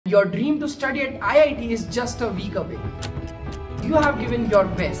Your dream to study at IIT is just a week away. You have given your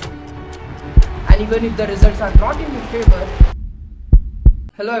best, and even if the results are not in your favor.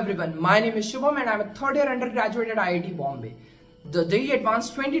 Hello everyone, my name is Shubham and I am a third year undergraduate at IIT Bombay. The JEE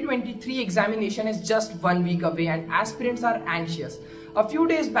Advanced 2023 examination is just 1 week away and aspirants are anxious. A few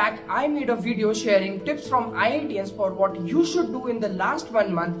days back, I made a video sharing tips from Iitians for what you should do in the last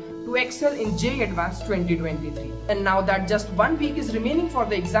 1 month to excel in JEE Advanced 2023. And now that just 1 week is remaining for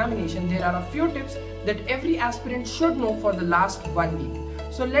the examination, there are a few tips that every aspirant should know for the last 1 week.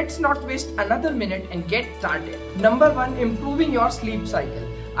 So let's not waste another minute and get started. Number 1, improving your sleep cycle.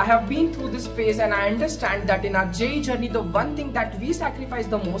 I have been through this phase and I understand that in our JEE journey, the one thing that we sacrifice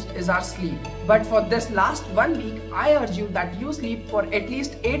the most is our sleep. But for this last 1 week, I urge you that you sleep for at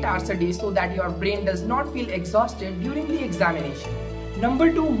least 8 hours a day so that your brain does not feel exhausted during the examination.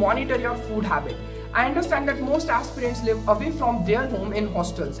 Number 2, monitor your food habit. I understand that most aspirants live away from their home in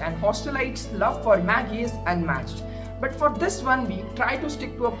hostels, and hostelites' love for Maggi is unmatched. But for this 1 week, try to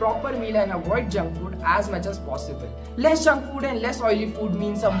stick to a proper meal and avoid junk food as much as possible. Less junk food and less oily food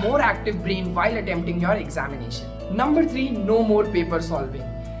means a more active brain while attempting your examination. Number 3, no more paper solving.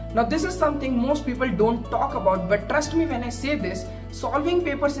 Now this is something most people don't talk about, but trust me when I say this, solving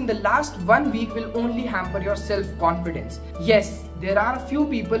papers in the last 1 week will only hamper your self-confidence. Yes, there are a few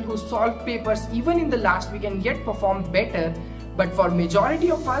people who solve papers even in the last week and yet perform better, but for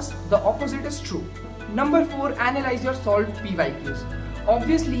majority of us, the opposite is true. Number 4, analyze your solved PYQs.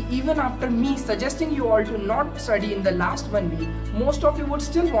 Obviously, even after me suggesting you all to not study in the last 1 week, most of you would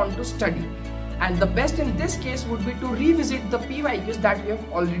still want to study. And the best in this case would be to revisit the PYQs that you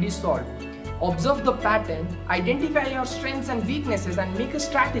have already solved. Observe the pattern, identify your strengths and weaknesses and make a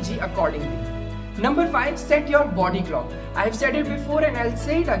strategy accordingly. Number 5, set your body clock. I have said it before and I'll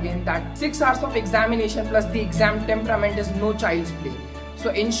say it again that 6 hours of examination plus the exam temperament is no child's play. So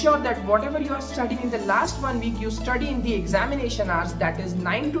ensure that whatever you are studying in the last 1 week, you study in the examination hours, that is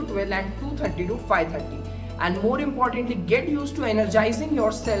 9 to 12 and 2:30 to 5:30. And more importantly, get used to energizing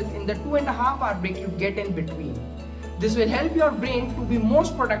yourself in the 2.5 hour break you get in between. This will help your brain to be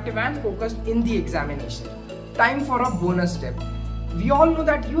most productive and focused in the examination. Time for a bonus step. We all know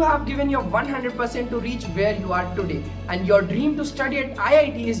that you have given your 100% to reach where you are today, and your dream to study at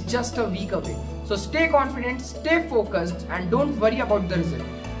IIT is just a week away. So stay confident, stay focused and don't worry about the result,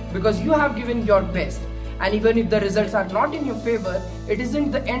 because you have given your best, and even if the results are not in your favor, it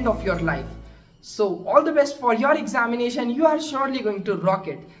isn't the end of your life. So all the best for your examination. You are surely going to rock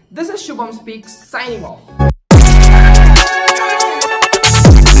it. This is Shubham Speaks signing off.